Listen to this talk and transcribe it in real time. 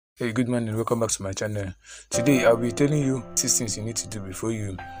Hey, good morning, welcome back to my channel. Today I'll be telling you 6 things you need to do before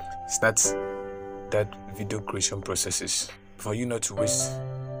you start that video creation processes, for you not to waste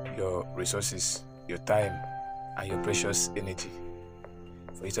your resources, your time and your precious energy,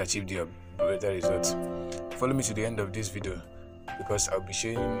 for you to achieve the better results. Follow me to the end of this video because I'll be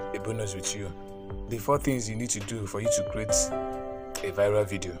sharing a bonus with you. The 4 things you need to do for you to create a viral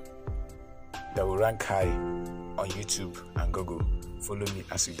video that will rank high on YouTube and Google. Follow me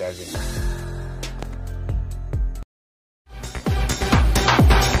as we dive in.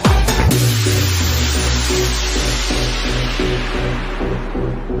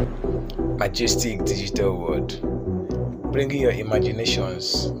 Majestic digital world, bringing your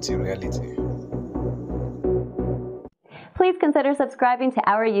imaginations to reality. Please consider subscribing to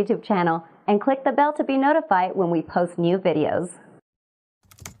our YouTube channel and click the bell to be notified when we post new videos.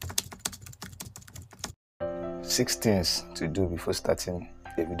 6 things to do before starting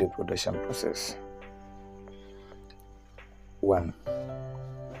a video production process. 1.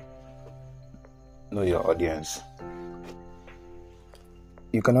 Know your audience.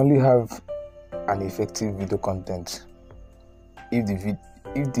 You can only have an effective video content if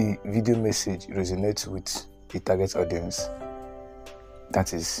the video message resonates with the target audience.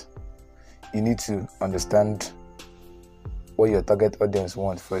 That is, you need to understand what your target audience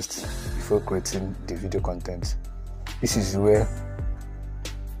wants first before creating the video content. This is where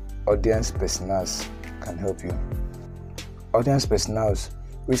audience personas can help you. Audience personas,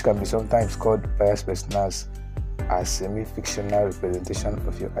 which can be sometimes called bias personas, are semi-fictional representation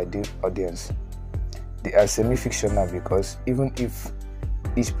of your ideal audience. They are semi-fictional because even if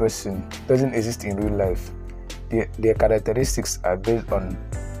each person doesn't exist in real life, their characteristics are based on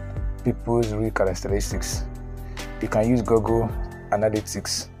people's real characteristics. You can use Google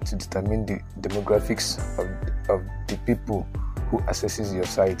Analytics to determine the demographics of the people who accesses your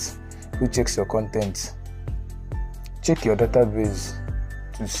site, who checks your content. Check your database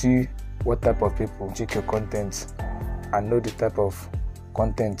to see what type of people check your content and know the type of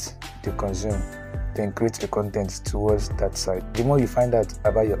content they consume, then create a content towards that site. The more you find out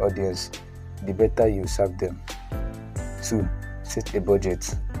about your audience, the better you serve them. 2. Set a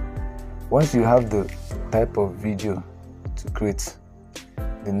budget. Once you have the type of video to create,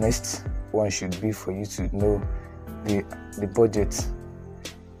 the next one should be for you to know the budget.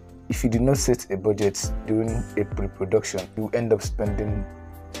 If you do not set a budget during a pre-production, you end up spending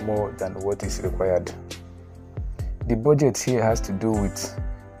more than what is required. The budget here has to do with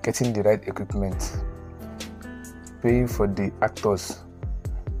getting the right equipment, paying for the actors,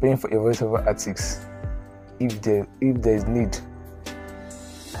 paying for a voiceover artists if there is need,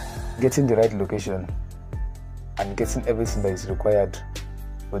 getting the right location, and getting everything that is required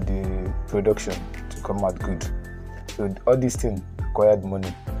for the production to come out good. So all these things required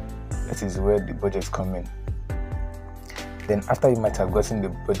money. That is where the budget come in. Then after you might have gotten the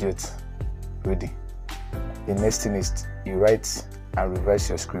budget ready, the next thing is you write and revise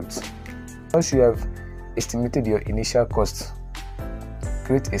your script. Once you have estimated your initial cost,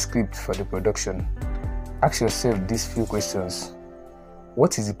 create a script for the production. Ask yourself these few questions.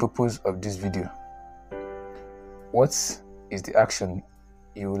 What is the purpose of this video? What is the action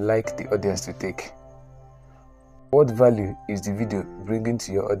you would like the audience to take? What value is the video bringing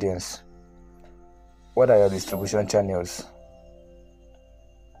to your audience? What are your distribution channels?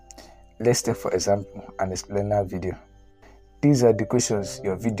 Let's take, for example, an explainer video. These are the questions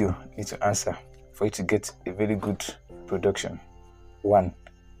your video needs to answer for you to get a very good production. 1.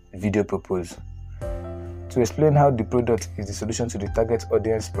 Video purpose. To explain how the product is the solution to the target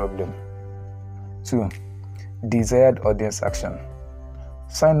audience problem. 2. Desired audience action.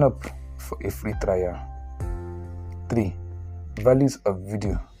 Sign up for a free trial. 3. Values of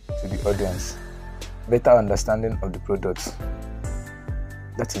video to the audience. Better understanding of the product.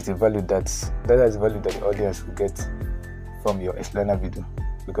 That is the value that is the value that the audience will get from your explainer video,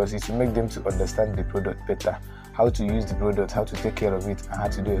 because it will make them to understand the product better, how to use the product, how to take care of it, and how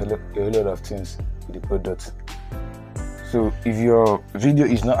to do a whole lot of things with the product. So if your video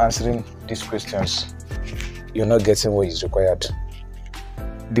is not answering these questions, you're not getting what is required.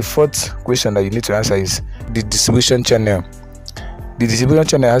 The 4th question that you need to answer is the distribution channel. The distribution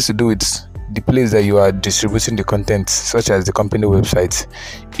channel has to do with the place that you are distributing the content, such as the company website,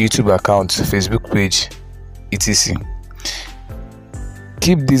 YouTube account, Facebook page, etc.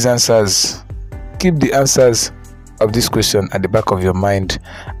 Keep the answers of this question at the back of your mind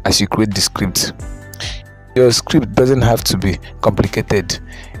as you create the script. Your script doesn't have to be complicated.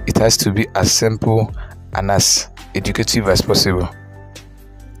 It has to be as simple and as educative as possible.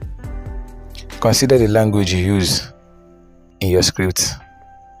 Consider the language you use in your script.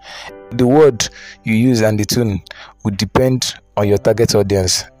 The word you use and the tone would depend on your target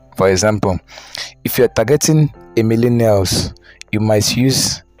audience. For example, if you're targeting a millennials, you might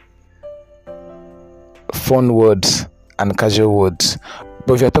use fun words and casual words.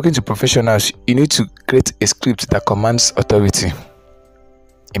 But if you're talking to professionals, you need to create a script that commands authority.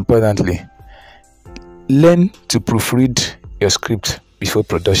 Importantly, learn to proofread your script before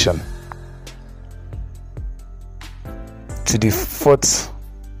production. To the fourth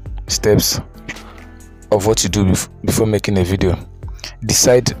steps of what you do before making a video.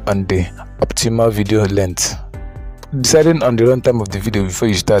 Decide on the optimal video length. Deciding on the runtime of the video before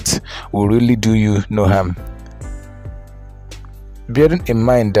you start will really do you no harm. Bearing in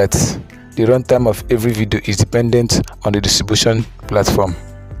mind that the runtime of every video is dependent on the distribution platform.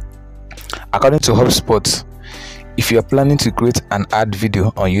 According to HubSpot, if you are planning to create an ad video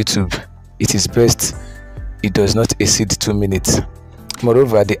on YouTube, it is best it does not exceed 2 minutes.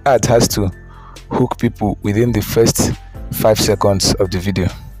 Moreover, the ad has to hook people within the first 5 seconds of the video.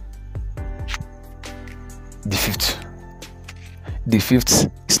 The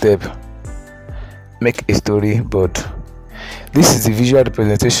fifth step, make a storyboard. This is the visual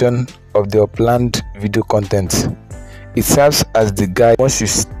representation of the planned video content. It serves as the guide once you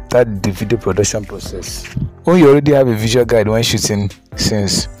start the video production process. When you already have a visual guide when shooting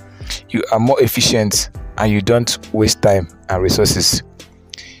scenes, you are more efficient and you don't waste time and resources.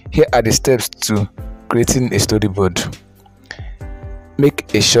 Here are the steps to creating a storyboard.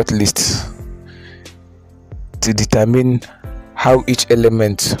 Make a short list to determine how each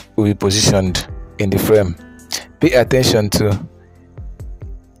element will be positioned in the frame. Pay attention to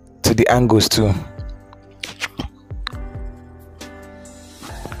the angles too.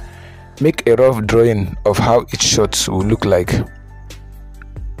 Make a rough drawing of how each shot will look like.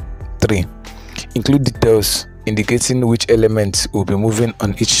 3. Include details indicating which elements will be moving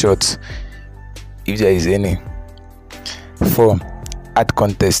on each shot, if there is any. 4. Add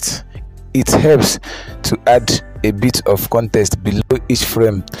context. It helps to add a bit of context below each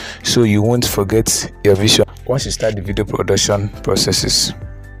frame so you won't forget your vision once you start the video production processes.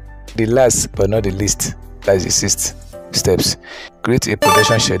 The last but not the least, that's the 6th steps. Create a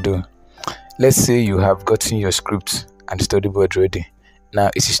production schedule. Let's say you have gotten your script and storyboard ready. Now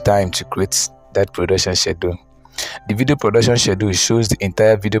it is time to create that production schedule. The video production schedule shows the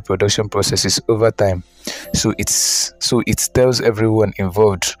entire video production processes over time. So it tells everyone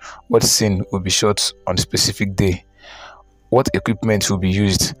involved what scene will be shot on a specific day, what equipment will be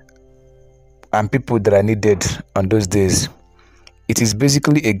used, and people that are needed on those days. It is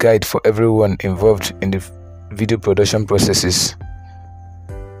basically a guide for everyone involved in the video production processes.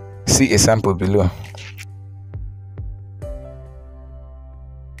 See a sample below.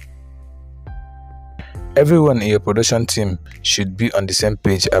 Everyone in your production team should be on the same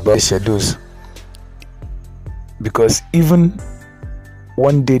page about schedules, because even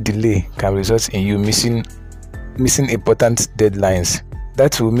one day delay can result in you missing important deadlines.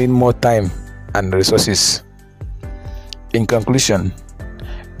 That will mean more time and resources. In conclusion,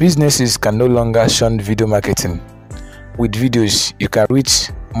 businesses can no longer shun video marketing. With videos, you can reach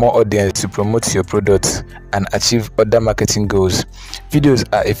more audience to promote your product and achieve other marketing goals. Videos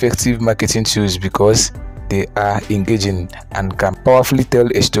are effective marketing tools because they are engaging and can powerfully tell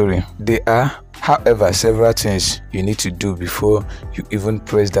a story. There are, however, several things you need to do before you even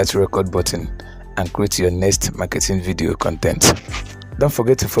press that record button and create your next marketing video content. Don't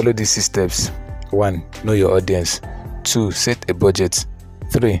forget to follow these 6 steps. 1. Know your audience. 2. Set a budget.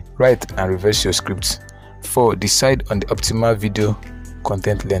 3. Write and reverse your scripts. 4. Decide on the optimal video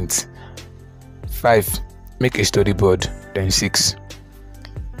content length. 5. Make a storyboard. Then 6.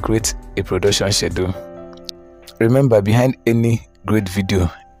 Create a production schedule. Remember, behind any great video,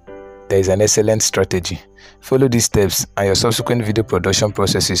 there is an excellent strategy. Follow these steps and your subsequent video production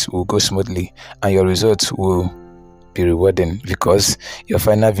processes will go smoothly and your results will be rewarding, because your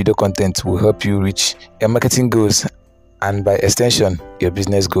final video content will help you reach your marketing goals and by extension your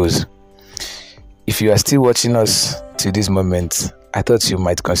business goals. If you are still watching us to this moment, I thought you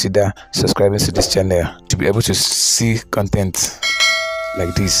might consider subscribing to this channel to be able to see content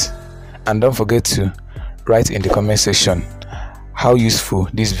like this. And don't forget to write in the comment section how useful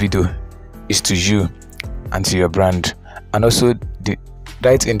this video is to you and to your brand, and also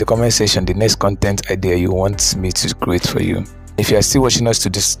write in the comment section the next content idea you want me to create for you. If you are still watching us to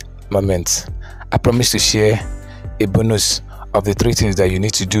this moment, I promise to share a bonus of the 3 things that you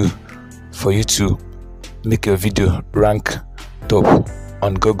need to do for you to make your video rank top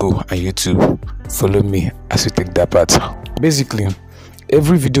on Google and YouTube. Follow me as we take that part. Basically,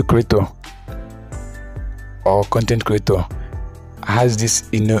 every video creator or content creator has this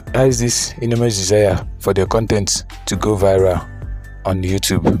enormous desire for their content to go viral on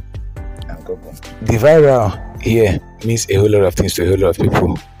YouTube and Google. The viral here means a whole lot of things to a whole lot of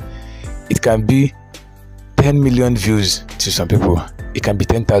people. It can be 10 million views to some people. It can be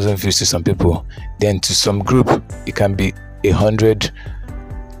 10,000 views to some people. Then to some group, it can be 100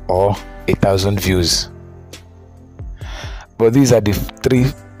 or 1,000 views. But these are the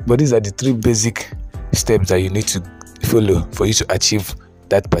three basic steps that you need to follow for you to achieve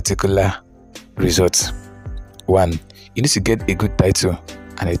that particular result. 1. You need to get a good title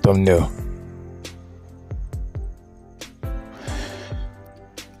and a thumbnail.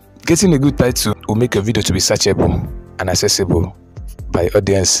 Getting a good title will make your video to be searchable and accessible by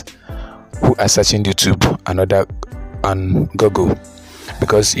audience who are searching YouTube and Google,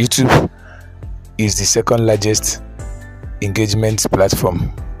 because YouTube is the second largest engagement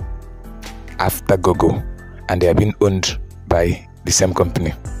platform after Google, and they are being owned by the same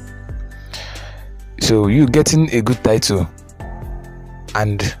company. So you getting a good title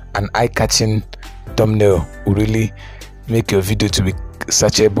and an eye-catching thumbnail will really make your video to be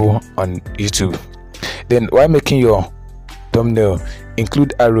searchable on YouTube. Then while making your thumbnail,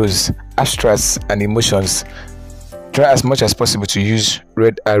 include arrows, abstracts, and emotions. Try as much as possible to use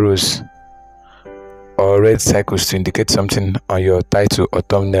red arrows or red circles to indicate something on your title or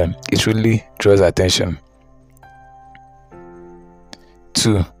thumbnail. It really draws attention.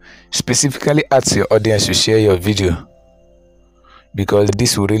 2. Specifically ask your audience to share your video, because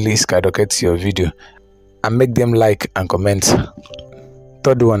this will really skyrocket your video, and make them like and comment.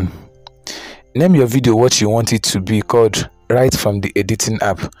 3rd one, name your video what you want it to be called right from the editing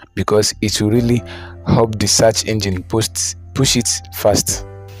app, because it will really help the search engine push it fast.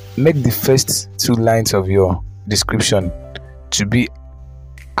 Make the first 2 lines of your description to be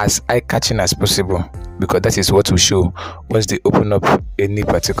as eye-catching as possible, because that is what will show once they open up any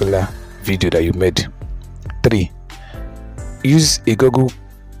particular video that you made. 3. Use Google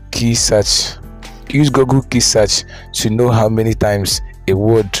key search to know how many times a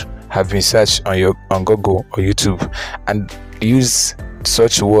word have been searched on Google or YouTube, and use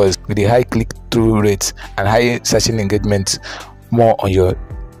such words with a high click-through rate and high searching engagement more on your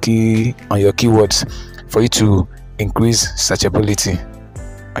keywords for you to increase searchability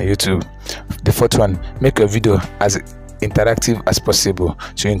on YouTube. The 4th one, make your video as interactive as possible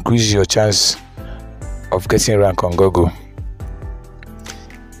to increase your chance of getting rank on Google.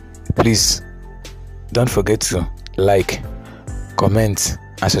 Please don't forget to like, comment,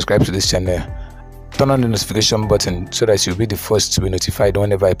 and subscribe to this channel. Turn on the notification button so that you'll be the first to be notified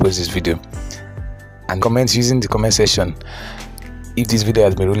whenever I post this video, and comment using the comment section if this video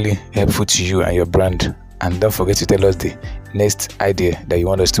has been really helpful to you and your brand. And don't forget to tell us the next idea that you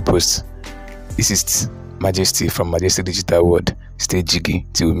want us to post. This is Majesty from Majesty Digital World. Stay jiggy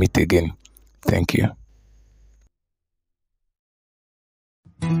till we meet again. Thank you.